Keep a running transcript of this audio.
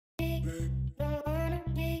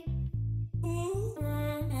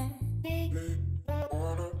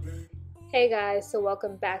Hey guys, so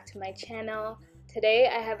welcome back to my channel. Today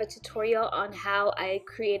I have a tutorial on how I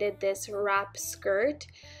created this wrap skirt.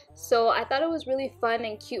 So I thought it was really fun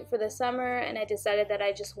and cute for the summer, and I decided that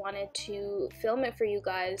I just wanted to film it for you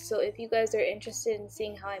guys. So if you guys are interested in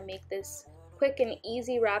seeing how I make this quick and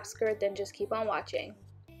easy wrap skirt, then just keep on watching.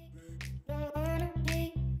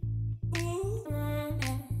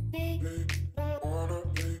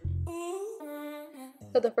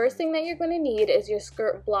 So the first thing that you're going to need is your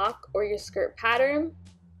skirt block or your skirt pattern.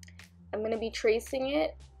 I'm going to be tracing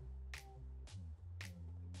it,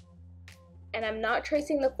 and I'm not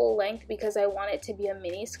tracing the full length because I want it to be a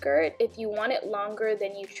mini skirt. If you want it longer,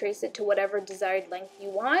 then you trace it to whatever desired length you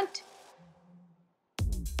want.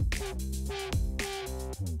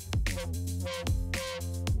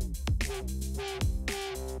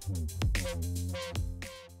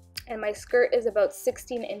 And my skirt is about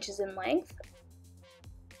 16 inches in length.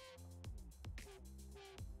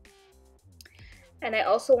 And I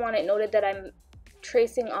also want it noted that I'm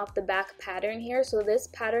tracing off the back pattern here. So this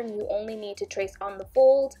pattern you only need to trace on the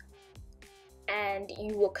fold, and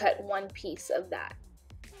you will cut one piece of that.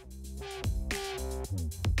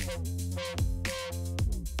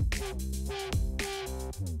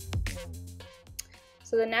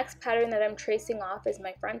 So the next pattern that I'm tracing off is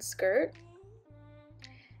my front skirt.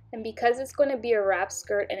 And because it's going to be a wrap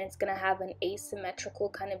skirt and it's going to have an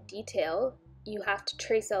asymmetrical kind of detail, you have to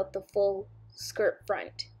trace out the full skirt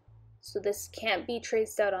front. So this can't be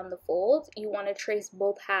traced out on the fold. You want to trace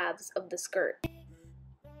both halves of the skirt,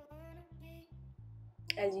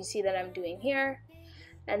 as you see that I'm doing here.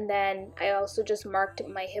 And then I also just marked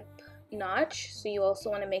my hip notch, so you also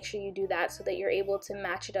want to make sure you do that so that you're able to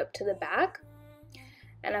match it up to the back.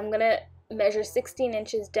 And I'm gonna measure 16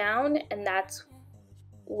 inches down, and that's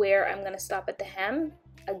where I'm gonna stop at the hem.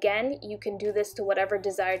 Again, you can do this to whatever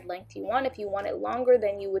desired length you want. If you want it longer,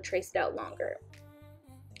 then you would trace it out longer.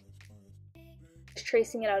 Just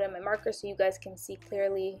tracing it out in my marker so you guys can see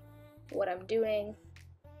clearly what I'm doing.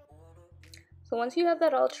 So once you have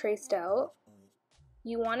that all traced out,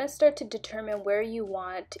 you want to start to determine where you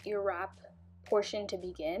want your wrap portion to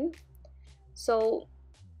begin. So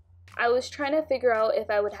I was trying to figure out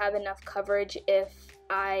if I would have enough coverage if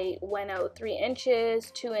I went out 3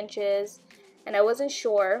 inches, 2 inches, and I wasn't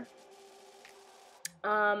sure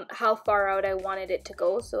how far out I wanted it to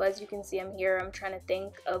go. So as you can see, I'm trying to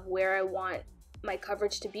think of where I want my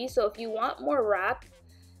coverage to be. So if you want more wrap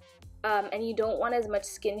and you don't want as much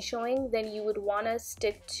skin showing, then you would want to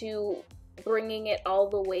stick to bringing it all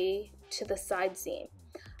the way to the side seam.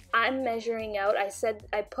 I'm measuring out, I said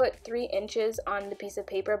I put 3 inches on the piece of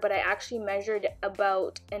paper, but I actually measured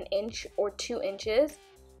about 1 inch or 2 inches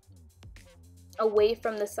away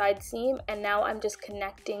from the side seam, and now I'm just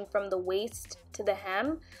connecting from the waist to the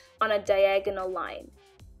hem on a diagonal line.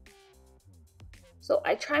 So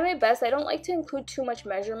I try my best. I don't like to include too much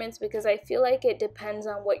measurements because I feel like it depends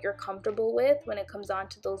on what you're comfortable with when it comes on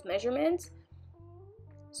to those measurements.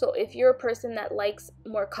 So if you're a person that likes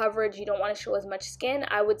more coverage, you don't want to show as much skin,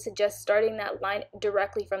 I would suggest starting that line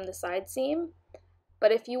directly from the side seam.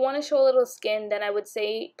 But if you want to show a little skin, then I would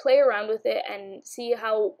say play around with it and see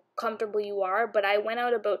how comfortable you are. But I went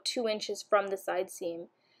out about 2 inches from the side seam.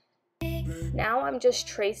 Now I'm just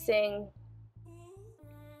tracing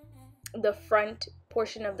the front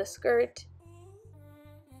portion of the skirt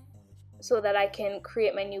so that I can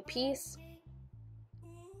create my new piece.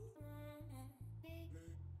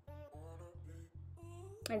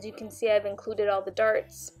 As you can see, I've included all the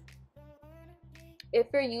darts. If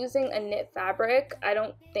you're using a knit fabric, I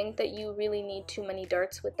don't think that you really need too many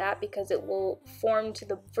darts with that because it will form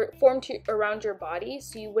around your body,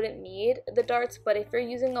 so you wouldn't need the darts. But if you're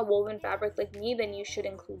using a woven fabric like me, then you should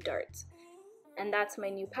include darts. And that's my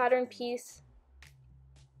new pattern piece.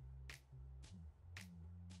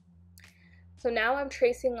 So now I'm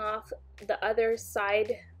tracing off the other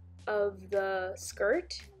side of the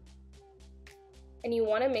skirt, and you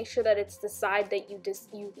want to make sure that it's the side that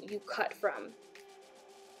you cut from.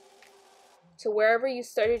 So wherever you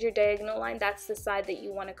started your diagonal line, that's the side that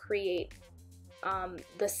you want to create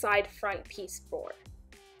the side front piece for.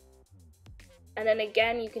 And then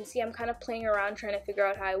again, you can see I'm kind of playing around trying to figure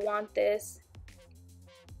out how I want this.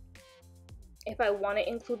 If I want to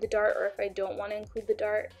include the dart or if I don't want to include the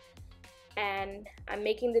dart. And I'm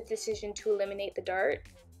making the decision to eliminate the dart.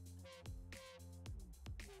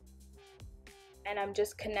 And I'm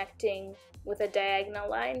just connecting with a diagonal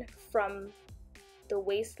line from the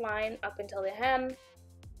waistline up until the hem.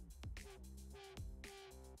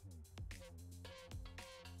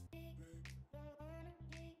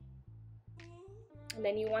 And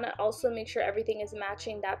then you want to also make sure everything is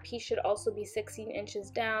matching. That piece should also be 16 inches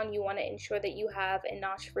down. You want to ensure that you have a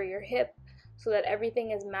notch for your hip so that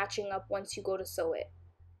everything is matching up once you go to sew it.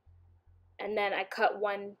 And then I cut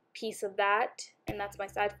one piece of that, and that's my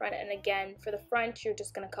side front. And again, for the front, you're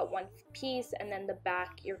just going to cut one piece, and then the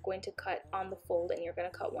back, you're going to cut on the fold, and you're going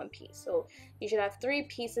to cut one piece. So you should have 3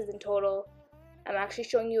 pieces in total. I'm actually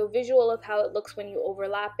showing you a visual of how it looks when you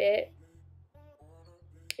overlap it.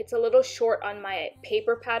 It's a little short on my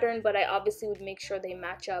paper pattern, but I obviously would make sure they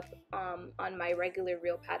match up on my regular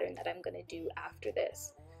reel pattern that I'm going to do after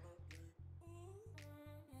this.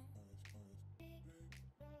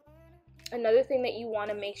 Another thing that you want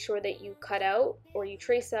to make sure that you cut out or you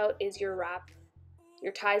trace out is your wrap,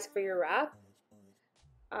 your ties for your wrap.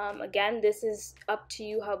 Again, this is up to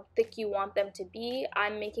you how thick you want them to be.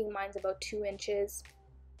 I'm making mine about 2 inches.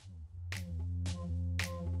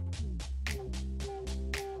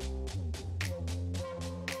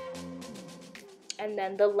 And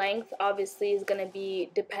then the length obviously is going to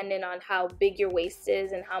be dependent on how big your waist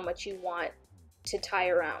is and how much you want to tie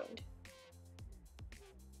around.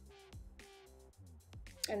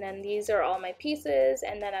 And then these are all my pieces,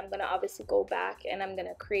 and then I'm going to obviously go back and I'm going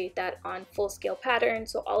to create that on full scale pattern.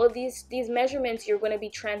 So all of these measurements you're going to be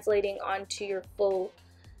translating onto your full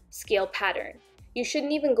scale pattern. You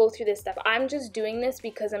shouldn't even go through this step. I'm just doing this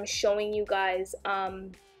because I'm showing you guys,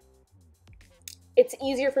 it's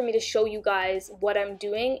easier for me to show you guys what I'm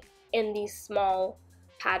doing in these small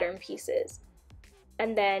pattern pieces.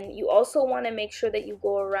 And then you also want to make sure that you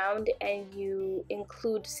go around and you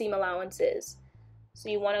include seam allowances. So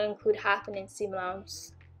you want to include 1/2 inch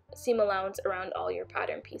seam allowance around all your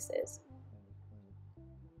pattern pieces.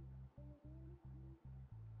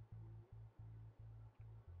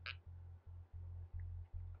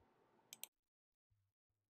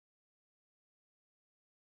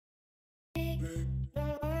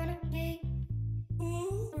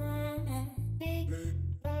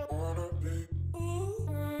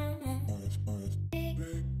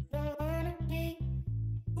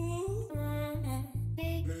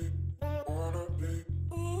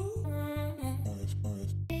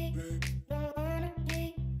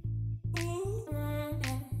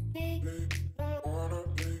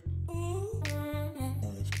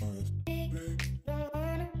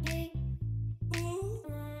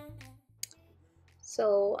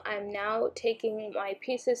 So I'm now taking my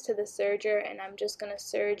pieces to the serger and I'm just going to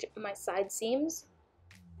serge my side seams.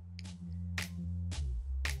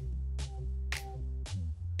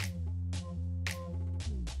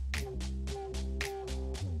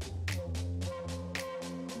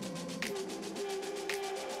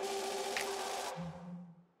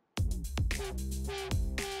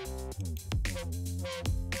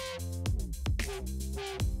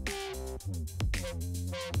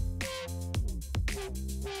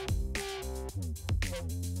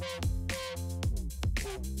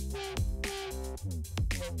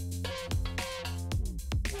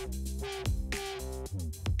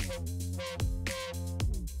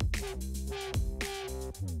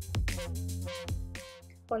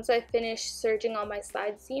 Once I finish serging all my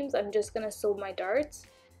side seams, I'm just going to sew my darts.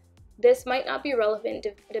 This might not be relevant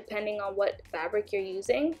depending on what fabric you're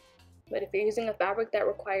using, but if you're using a fabric that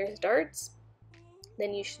requires darts,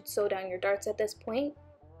 then you should sew down your darts at this point.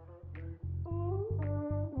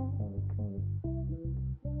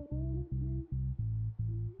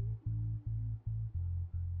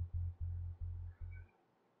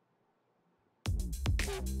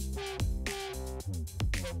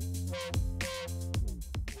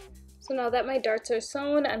 So now that my darts are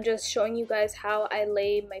sewn, I'm just showing you guys how I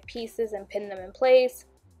lay my pieces and pin them in place.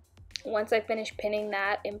 Once I finish pinning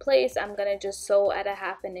that in place, I'm going to just sew at a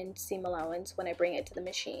 1/2 inch seam allowance when I bring it to the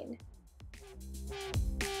machine.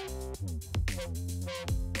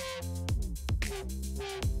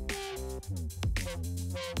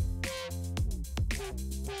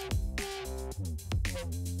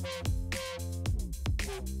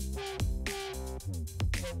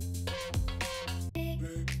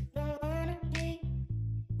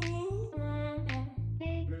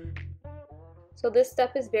 So this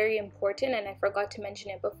step is very important, and I forgot to mention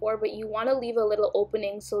it before, but you want to leave a little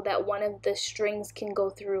opening so that one of the strings can go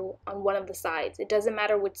through on one of the sides. It doesn't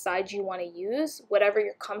matter which side you want to use, whatever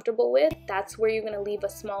you're comfortable with, that's where you're going to leave a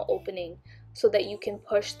small opening so that you can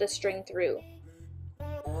push the string through.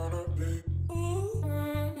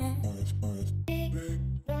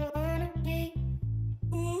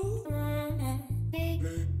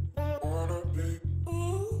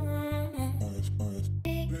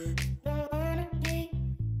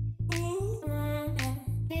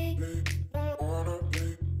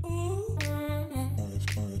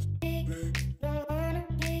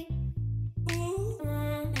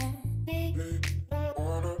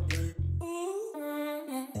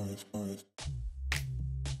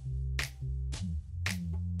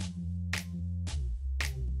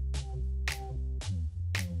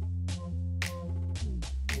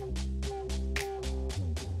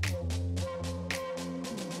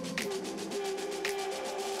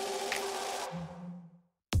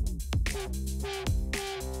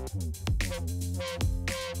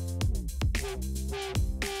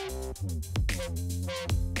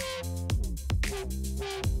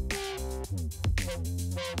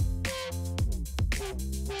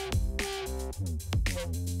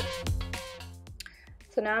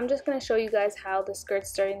 So now I'm just going to show you guys how the skirt's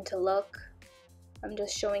starting to look. I'm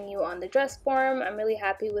just showing you on the dress form. I'm really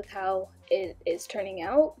happy with how it is turning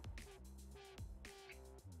out.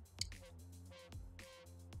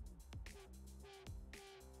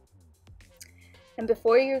 And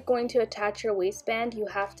before you're going to attach your waistband, you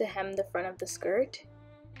have to hem the front of the skirt.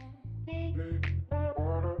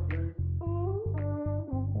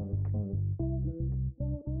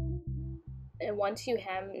 And once you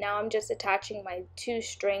hem, now I'm just attaching my two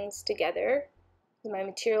strings together. My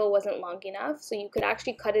material wasn't long enough, so you could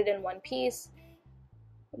actually cut it in one piece,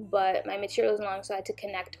 but my material is long, so I had to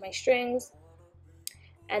connect my strings.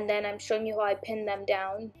 And then I'm showing you how I pin them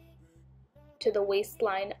down to the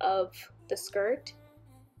waistline of the skirt.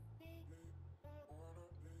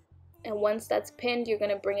 And once that's pinned, you're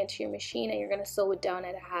going to bring it to your machine and you're going to sew it down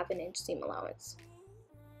at a 1/2 inch seam allowance.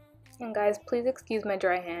 And guys, please excuse my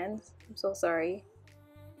dry hands. I'm so sorry.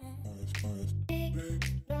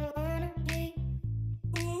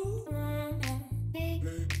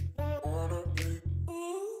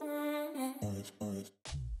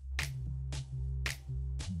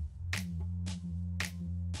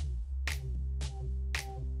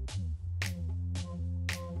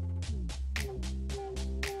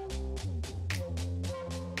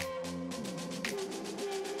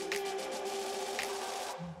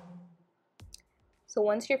 So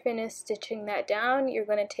once you're finished stitching that down, you're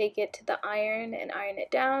going to take it to the iron and iron it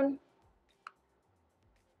down.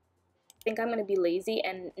 I think I'm going to be lazy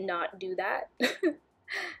and not do that.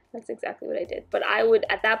 That's exactly what I did. But I would,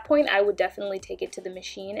 at that point, I would definitely take it to the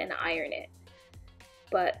machine and iron it.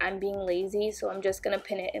 But I'm being lazy, so I'm just going to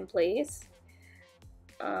pin it in place.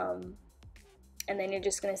 And then you're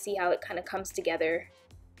just going to see how it kind of comes together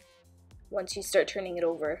once you start turning it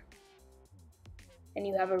over. And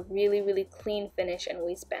you have a really, really clean finish and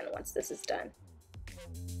waistband once this is done.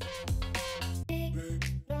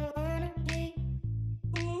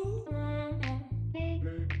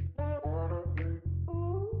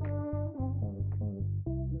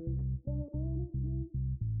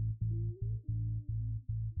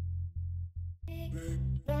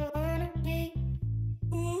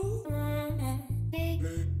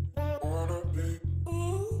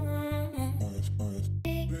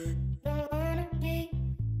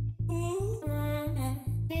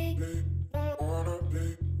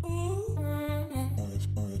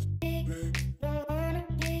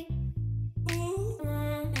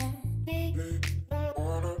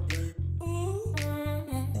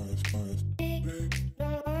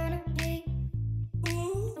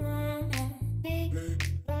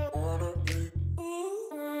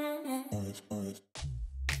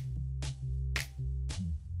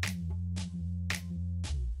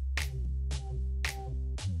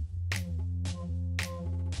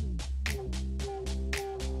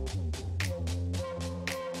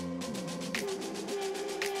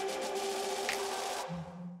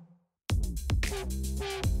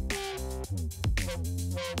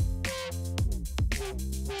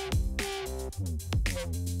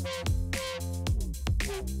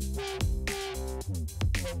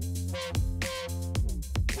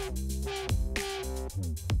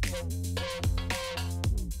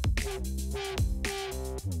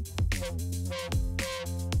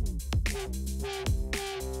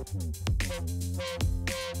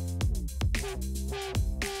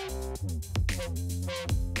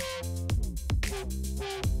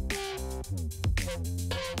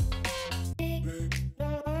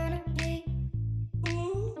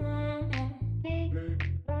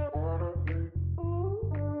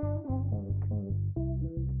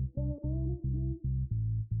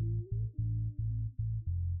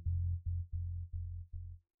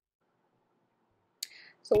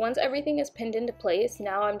 So once everything is pinned into place,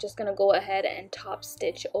 now I'm just going to go ahead and top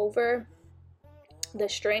stitch over the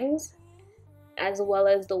strings as well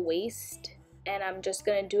as the waist, and I'm just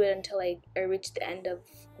going to do it until I reach the end of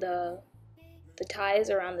the ties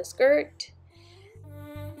around the skirt.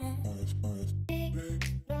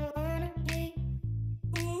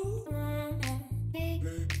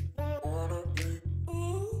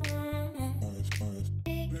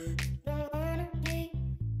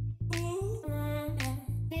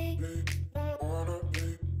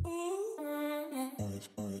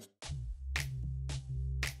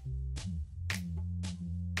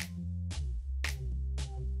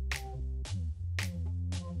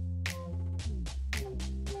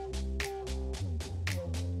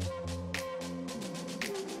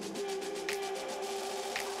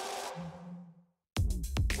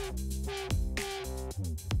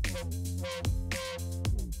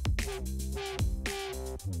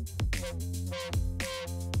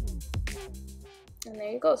 And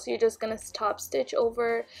there you go. So you're just gonna top stitch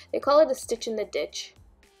over, they call it a stitch in the ditch.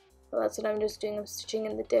 So that's what I'm just doing, I'm stitching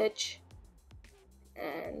in the ditch.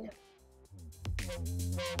 And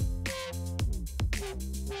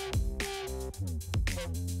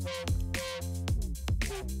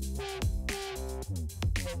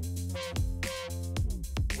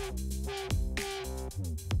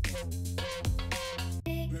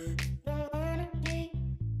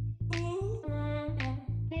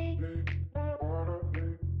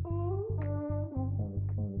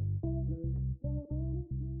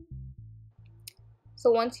so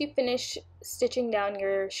once you finish stitching down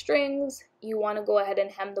your strings, you want to go ahead and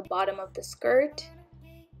hem the bottom of the skirt,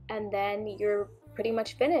 and then you're pretty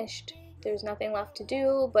much finished. There's nothing left to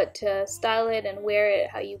do but to style it and wear it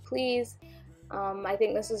how you please. I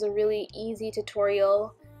think this is a really easy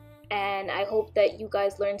tutorial, and I hope that you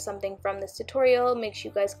guys learned something from this tutorial. Make sure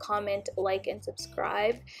you guys comment, like, and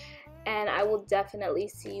subscribe, and I will definitely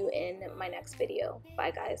see you in my next video. Bye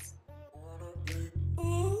guys.